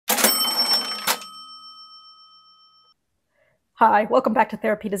Hi, welcome back to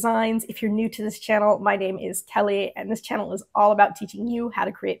Therapy Designs. If you're new to this channel, my name is Kelly, and this channel is all about teaching you how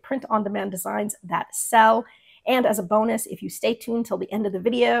to create print-on-demand designs that sell. And as a bonus, if you stay tuned till the end of the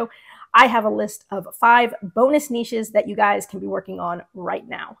video, I have a list of 5 bonus niches that you guys can be working on right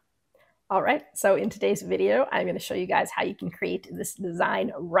now. All right, so in today's video, I'm going to show you guys how you can create this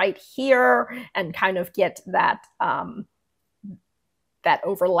design right here and kind of get that that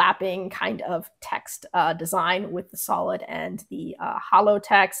overlapping kind of text design with the solid and the hollow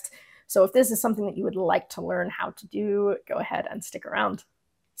text. So if this is something that you would like to learn how to do, go ahead and stick around.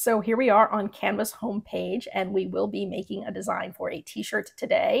 So here we are on Canva's homepage, and we will be making a design for a t-shirt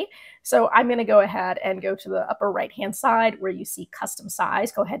today. So I'm going to go ahead and go to the upper right-hand side where you see custom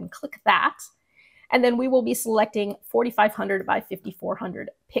size. Go ahead and click that. And then we will be selecting 4500 by 5400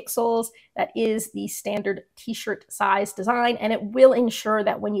 pixels. That is the standard t-shirt size design, and it will ensure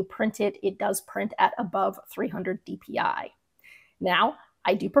that when you print it, it does print at above 300 DPI. Now,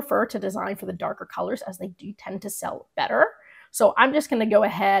 I do prefer to design for the darker colors as they do tend to sell better. So I'm just going to go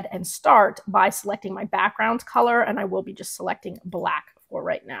ahead and start by selecting my background color, and I will be just selecting black for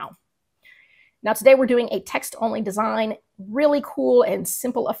right now. Now today we're doing a text-only design, really cool and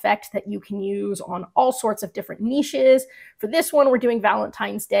simple effect that you can use on all sorts of different niches. For this one, we're doing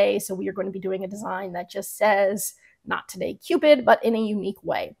Valentine's Day, so we are going to be doing a design that just says, not today Cupid, but in a unique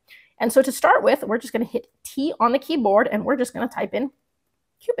way. And so to start with, we're just going to hit T on the keyboard, and we're just going to type in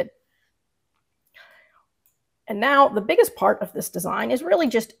Cupid. And now the biggest part of this design is really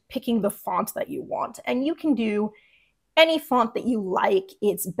just picking the font that you want, and you can do any font that you like.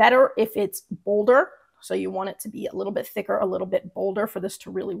 It's better if it's bolder. So you want it to be a little bit thicker, a little bit bolder for this to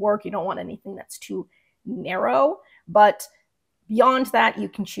really work. You don't want anything that's too narrow, but beyond that, you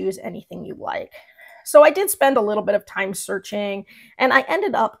can choose anything you like. So I did spend a little bit of time searching, and I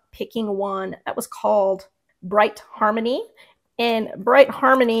ended up picking one that was called Bright Harmony. And Bright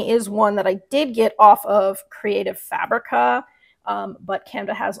Harmony is one that I did get off of Creative Fabrica. But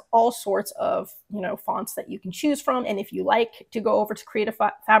Canva has all sorts of, fonts that you can choose from. And if you like to go over to Creative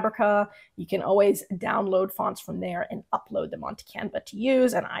Fabrica, you can always download fonts from there and upload them onto Canva to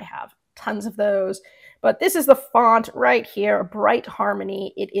use. And I have tons of those. But this is the font right here, Bright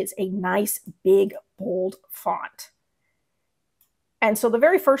Harmony. It is a nice, big, bold font. And so the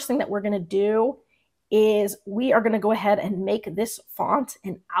very first thing that we're going to do is we are going to go ahead and make this font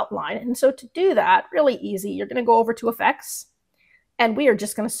an outline. And so to do that, really easy, you're going to go over to Effects, and we are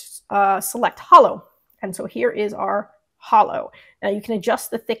just going to select hollow. And so here is our hollow. Now you can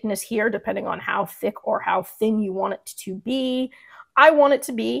adjust the thickness here depending on how thick or how thin you want it to be. I want it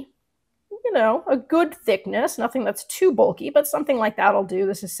to be, a good thickness, nothing that's too bulky, but something like that'll do.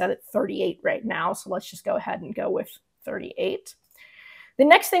 This is set at 38 right now, so let's just go ahead and go with 38. The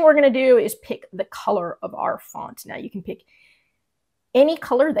next thing we're going to do is pick the color of our font. Now you can pick any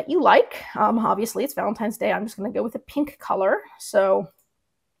color that you like. Obviously, it's Valentine's Day. I'm just going to go with a pink color. So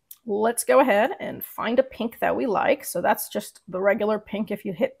let's go ahead and find a pink that we like. So that's just the regular pink. If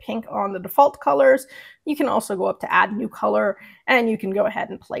you hit pink on the default colors, you can also go up to add new color, and you can go ahead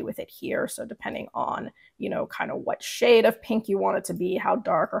and play with it here. So depending on, kind of what shade of pink you want it to be, how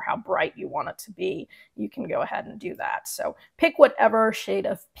dark or how bright you want it to be, you can go ahead and do that. So pick whatever shade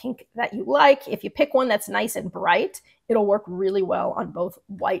of pink that you like. If you pick one that's nice and bright, it'll work really well on both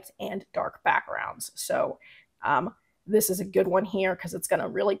white and dark backgrounds. So this is a good one here because it's going to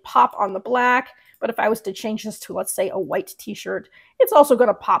really pop on the black. But if I was to change this to, let's say, a white t-shirt, it's also going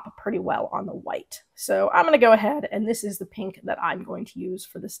to pop pretty well on the white. So I'm going to go ahead, and this is the pink that I'm going to use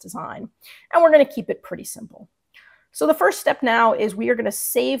for this design. And we're going to keep it pretty simple. So the first step now is we are going to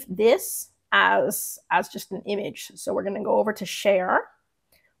save this as just an image. So we're going to go over to Share.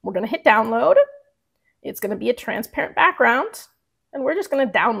 We're going to hit Download. It's going to be a transparent background, and we're just going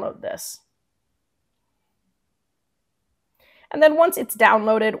to download this. And then once it's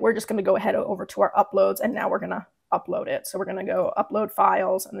downloaded, we're just going to go ahead over to our uploads, and now we're going to upload it. So we're going to go upload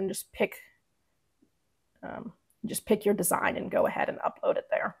files, and then just pick your design and go ahead and upload it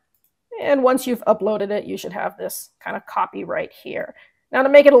there. And once you've uploaded it, you should have this kind of copy right here. Now to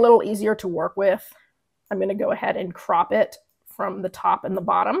make it a little easier to work with, I'm going to go ahead and crop it from the top and the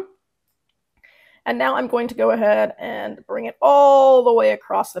bottom. And now I'm going to go ahead and bring it all the way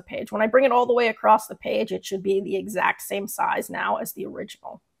across the page. When I bring it all the way across the page, it should be the exact same size now as the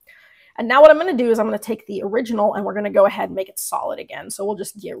original. And now what I'm going to do is I'm going to take the original, and we're going to go ahead and make it solid again. So we'll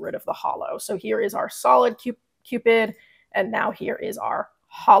just get rid of the hollow. So here is our solid Cupid, and now here is our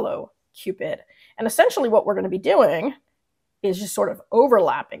hollow Cupid. And essentially what we're going to be doing is just sort of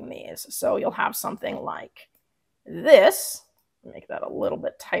overlapping these. So you'll have something like this. Make that a little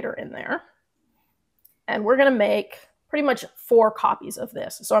bit tighter in there. And we're going to make pretty much 4 copies of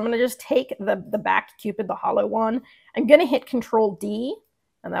this. So I'm going to just take the back Cupid, the hollow one. I'm going to hit Control D,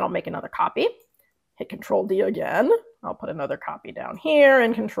 and that'll make another copy. Hit Control D again. I'll put another copy down here,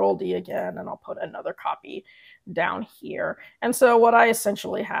 and Control D again, and I'll put another copy down here. And so what I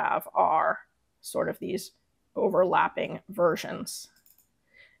essentially have are sort of these overlapping versions.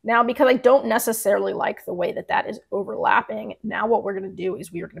 Now, because I don't necessarily like the way that that is overlapping, now what we're going to do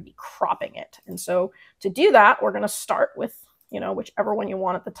is we are going to be cropping it. And so to do that, we're going to start with, whichever one you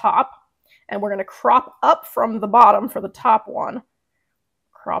want at the top. And we're going to crop up from the bottom for the top one.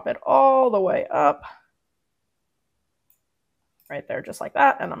 Crop it all the way up. Right there, just like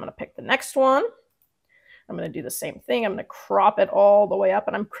that. And I'm going to pick the next one. I'm going to do the same thing. I'm going to crop it all the way up.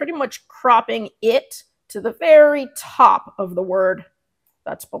 And I'm pretty much cropping it to the very top of the word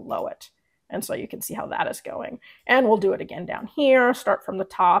that's below it. And so you can see how that is going. And we'll do it again down here. Start from the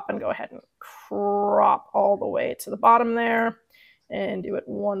top and go ahead and crop all the way to the bottom there. And do it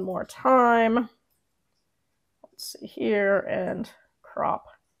one more time. Let's see here, and crop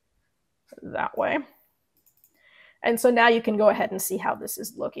that way. And so now you can go ahead and see how this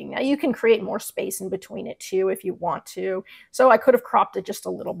is looking. Now you can create more space in between it too if you want to. So I could have cropped it just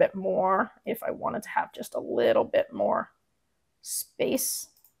a little bit more if I wanted to have just a little bit more space,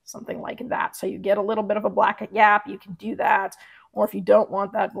 something like that. So you get a little bit of a black gap, you can do that. Or if you don't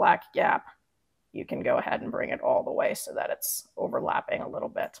want that black gap, you can go ahead and bring it all the way so that it's overlapping a little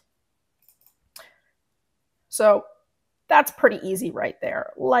bit. So that's pretty easy right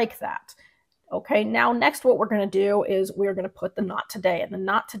there, like that. Okay, now next what we're going to do is we're going to put the not today, and the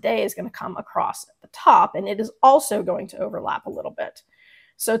not today is going to come across at the top, and it is also going to overlap a little bit.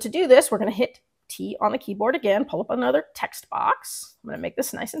 So to do this, we're going to hit T on the keyboard again, pull up another text box. I'm going to make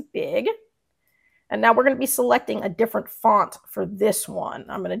this nice and big. And now we're going to be selecting a different font for this one.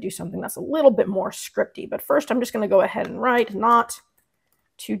 I'm going to do something that's a little bit more scripty, but first I'm just going to go ahead and write not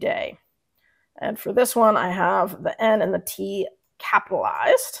today. And for this one, I have the N and the T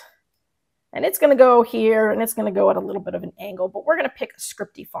capitalized. And it's going to go here, and it's going to go at a little bit of an angle, but we're going to pick a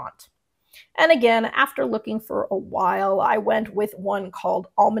scripty font. And again, after looking for a while, I went with one called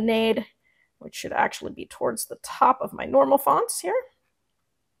Almanaid, which should actually be towards the top of my normal fonts here.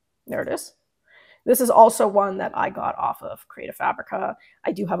 There it is. This is also one that I got off of Creative Fabrica.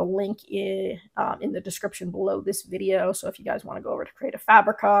 I do have a link in the description below this video, so if you guys want to go over to Creative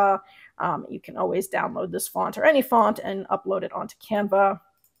Fabrica, you can always download this font or any font and upload it onto Canva.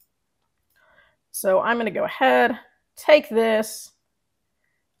 So I'm going to go ahead, take this.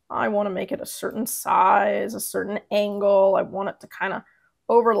 I want to make it a certain size, a certain angle. I want it to kind of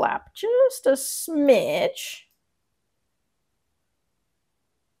overlap just a smidge.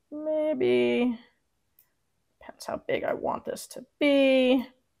 Maybe, depends how big I want this to be.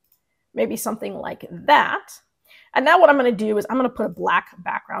 Maybe something like that. And now what I'm going to do is I'm going to put a black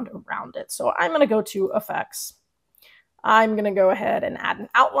background around it. So I'm going to go to Effects. I'm going to go ahead and add an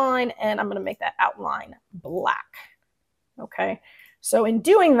outline, and I'm going to make that outline black. Okay, so in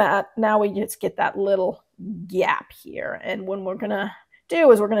doing that, now we just get that little gap here. And what we're going to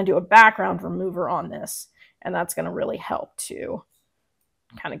do is we're going to do a background remover on this, and that's going to really help to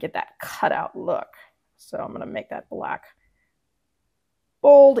kind of get that cutout look. So I'm going to make that black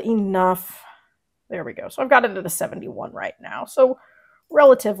bold enough. There we go. So I've got it at a 71 right now. So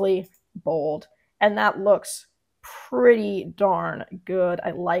relatively bold, and that looks pretty darn good. I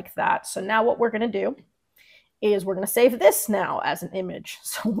like that. So now what we're going to do is we're going to save this now as an image.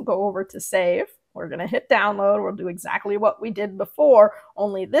 So we'll go over to save. We're going to hit download. We'll do exactly what we did before,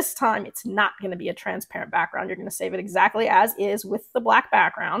 only this time it's not going to be a transparent background. You're going to save it exactly as is with the black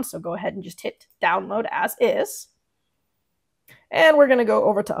background. So go ahead and just hit download as is. And we're going to go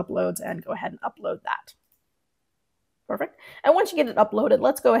over to uploads and go ahead and upload that. Perfect. And once you get it uploaded,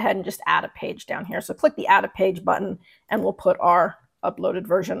 let's go ahead and just add a page down here. So click the add a page button and we'll put our uploaded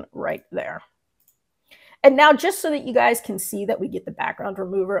version right there. And now just so that you guys can see that we get the background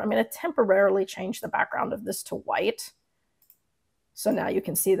remover, I'm going to temporarily change the background of this to white. So now you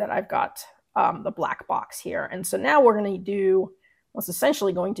can see that I've got the black box here. And so now we're going to do what's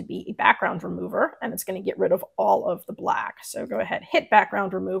essentially going to be a background remover, and it's going to get rid of all of the black. So go ahead, hit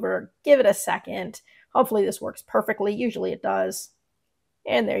background remover, give it a second. Hopefully this works perfectly. Usually it does.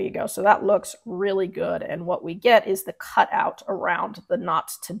 And there you go. So that looks really good. And what we get is the cutout around the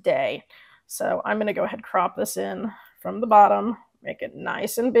not today. So I'm going to go ahead and crop this in from the bottom, make it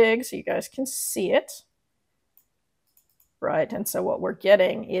nice and big so you guys can see it. Right, and so what we're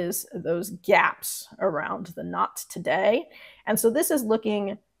getting is those gaps around the not today. And so this is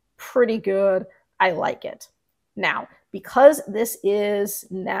looking pretty good. I like it. Now, because this is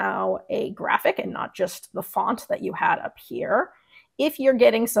now a graphic and not just the font that you had up here, if you're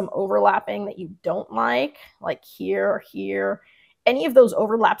getting some overlapping that you don't like here or here, any of those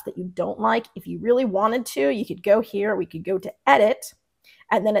overlaps that you don't like, if you really wanted to, you could go here, we could go to edit,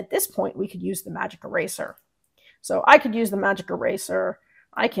 and then at this point, we could use the magic eraser. So I could use the magic eraser.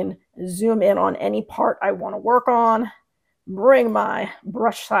 I can zoom in on any part I want to work on, bring my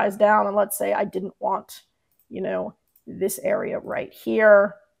brush size down, and let's say I didn't want, this area right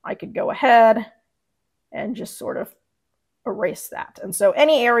here. I could go ahead and just sort of erase that. And so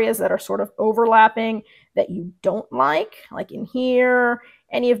any areas that are sort of overlapping that you don't like in here,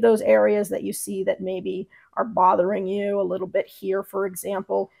 any of those areas that you see that maybe are bothering you a little bit here, for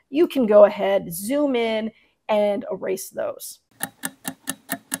example, you can go ahead, zoom in, and erase those.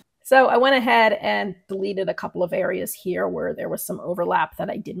 So I went ahead and deleted a couple of areas here where there was some overlap that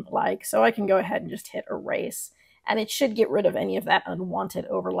I didn't like. So I can go ahead and just hit erase, and it should get rid of any of that unwanted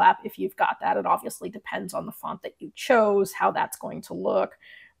overlap if you've got that. It obviously depends on the font that you chose, how that's going to look.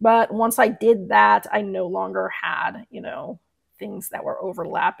 But once I did that, I no longer had, things that were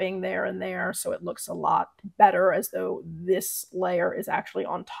overlapping there and there. So it looks a lot better, as though this layer is actually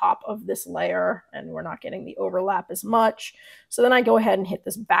on top of this layer and we're not getting the overlap as much. So then I go ahead and hit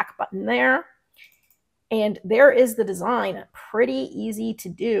this back button there. And there is the design. Pretty easy to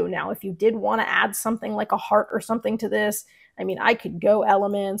do. Now, if you did want to add something like a heart or something to this, I could go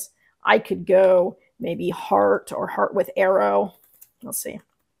elements. I could go maybe heart or heart with arrow. Let's see.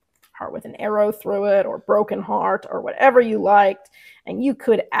 Heart with an arrow through it, or broken heart, or whatever you liked. And you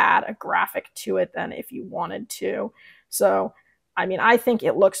could add a graphic to it then if you wanted to. So, I think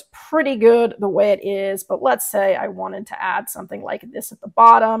it looks pretty good the way it is, but let's say I wanted to add something like this at the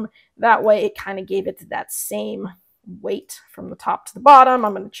bottom. That way it kind of gave it that same weight from the top to the bottom.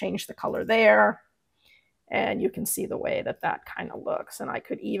 I'm going to change the color there. And you can see the way that that kind of looks. And I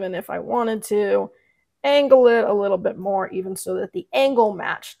could even, if I wanted to, angle it a little bit more, even so that the angle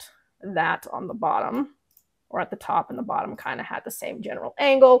matched that on the bottom, or at the top and the bottom kind of had the same general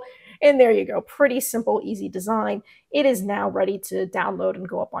angle. And there you go. Pretty simple, easy design. It is now ready to download and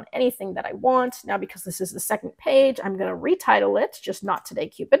go up on anything that I want. Now, because this is the second page, I'm going to retitle it, just Not Today,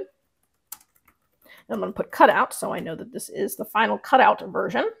 Cupid. And I'm going to put cutout, so I know that this is the final cutout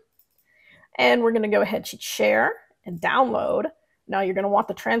version. And we're going to go ahead and share and download. Now you're going to want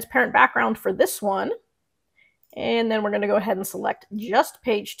the transparent background for this one. And then we're going to go ahead and select just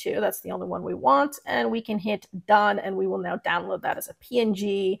page 2. That's the only one we want. And we can hit done, and we will now download that as a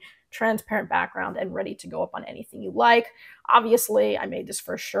PNG, transparent background, and ready to go up on anything you like. Obviously, I made this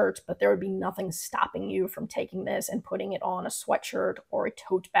for a shirt, but there would be nothing stopping you from taking this and putting it on a sweatshirt or a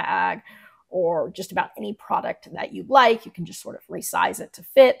tote bag or just about any product that you like. You can just sort of resize it to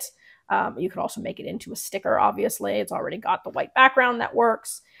fit. You could also make it into a sticker, obviously. It's already got the white background that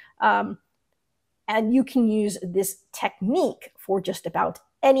works. And you can use this technique for just about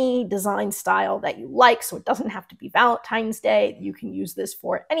any design style that you like. So it doesn't have to be Valentine's Day. You can use this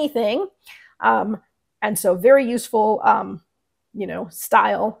for anything. And so very useful,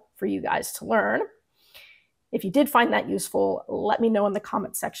 style for you guys to learn. If you did find that useful, let me know in the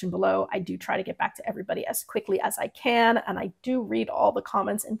comment section below. I do try to get back to everybody as quickly as I can, and I do read all the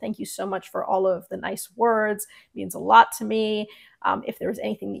comments, and thank you so much for all of the nice words. It means a lot to me. If there's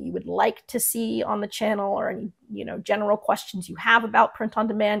anything that you would like to see on the channel, or any, general questions you have about print on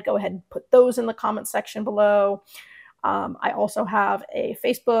demand, go ahead and put those in the comment section below. I also have a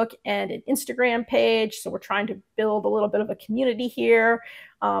Facebook and an Instagram page, so we're trying to build a little bit of a community here.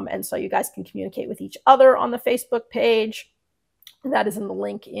 And so you guys can communicate with each other on the Facebook page. That is in the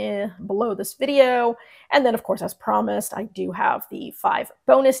link below this video. And then, of course, as promised, I do have the 5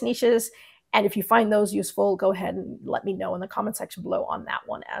 bonus niches. And if you find those useful, go ahead and let me know in the comment section below on that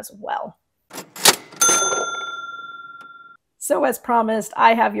one as well. So as promised,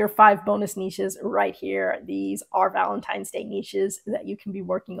 I have your 5 bonus niches right here. These are Valentine's Day niches that you can be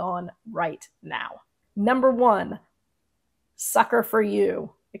working on right now. Number 1, sucker for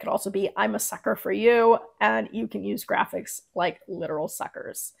you. It could also be I'm a sucker for you, and you can use graphics like literal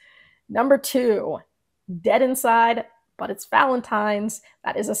suckers. Number 2, dead inside, but it's Valentine's.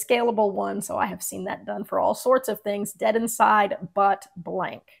 That is a scalable one, so I have seen that done for all sorts of things. Dead inside, but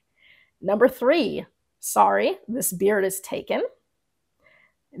blank. Number 3, sorry, this beard is taken.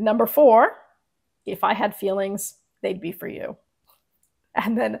 Number 4, if I had feelings, they'd be for you.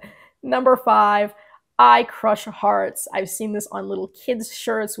 And then number 5, I crush hearts. I've seen this on little kids'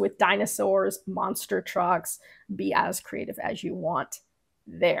 shirts with dinosaurs, monster trucks. Be as creative as you want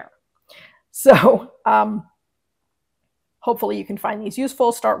there. So Hopefully you can find these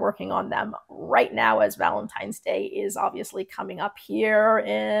useful. Start working on them right now, as Valentine's Day is obviously coming up here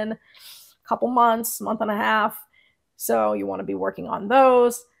in a couple months, month and a half. So you want to be working on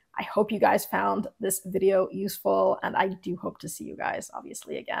those. I hope you guys found this video useful, and I do hope to see you guys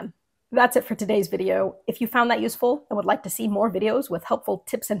obviously again. That's it for today's video. If you found that useful and would like to see more videos with helpful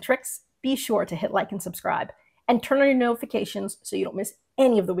tips and tricks, be sure to hit like and subscribe, and turn on your notifications so you don't miss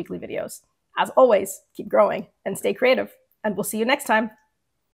any of the weekly videos. As always, keep growing and stay creative, and we'll see you next time.